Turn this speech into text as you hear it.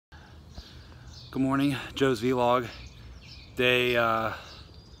Good morning, Joe's Vlog. Today's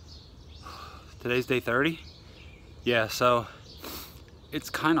day 30. Yeah, so it's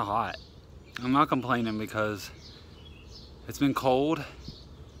kind of hot. I'm not complaining because it's been cold,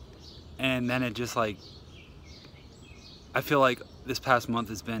 and then it just I feel like this past month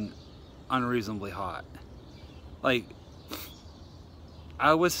has been unreasonably hot. Like,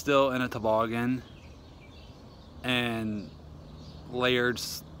 I was still in a toboggan and layered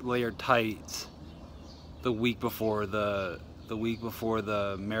tights the week before the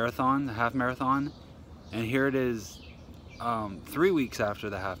marathon, the half marathon, and here it is 3 weeks after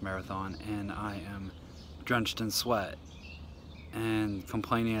the half marathon, and I am drenched in sweat and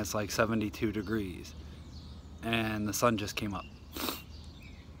complaining it's like 72 degrees and the sun just came up.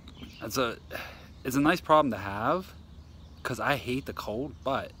 It's a nice problem to have because I hate the cold,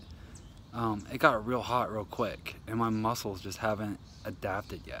 but it got real hot real quick and my muscles just haven't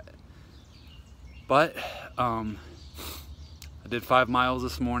adapted yet. But I did 5 miles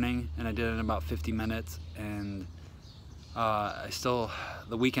this morning and I did it in about 50 minutes, and the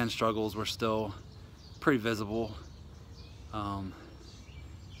weekend struggles were still pretty visible.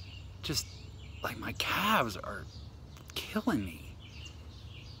 Just like my calves are killing me.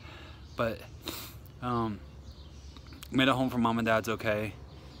 But made it home from mom and dad's okay,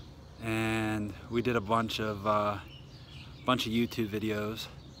 and we did a bunch of YouTube videos.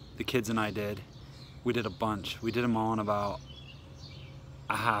 The kids and I did. We did a bunch. We did them all in about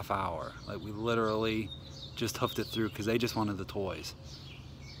a half hour. Like, we literally just hoofed it through because they just wanted the toys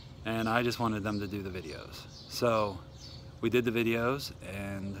and I just wanted them to do the videos. So we did the videos,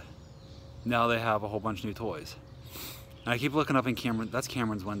 and now they have a whole bunch of new toys. And I keep looking up in Cameron, that's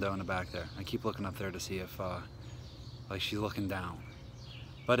Cameron's window in the back there. I keep looking up there to see if like she's looking down.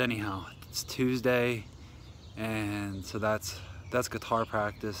 But anyhow, it's Tuesday, and so that's guitar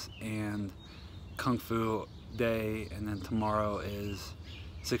practice and Kung Fu day, and then tomorrow is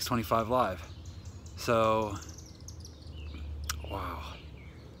 625 Live. So, wow.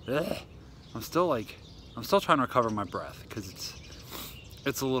 Ugh. I'm still trying to recover my breath because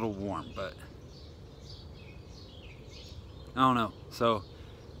it's a little warm, but I don't know. So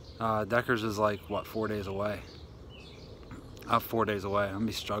Deckers is like, what, 4 days away? I'm 4 days away. I'm gonna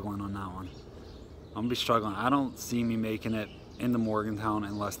be struggling on that one. I'm gonna be struggling. I don't see me making it into Morgantown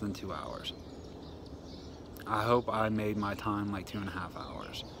in less than 2 hours. I hope I made my time like 2.5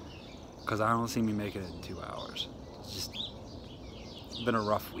 hours, because I don't see me making it in 2 hours. It's just been a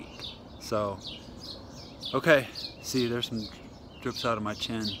rough week. So, okay. See, there's some drips out of my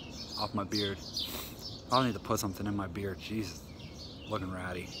chin, off my beard. I'll need to put something in my beard. Jesus, looking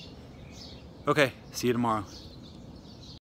ratty. Okay, see you tomorrow.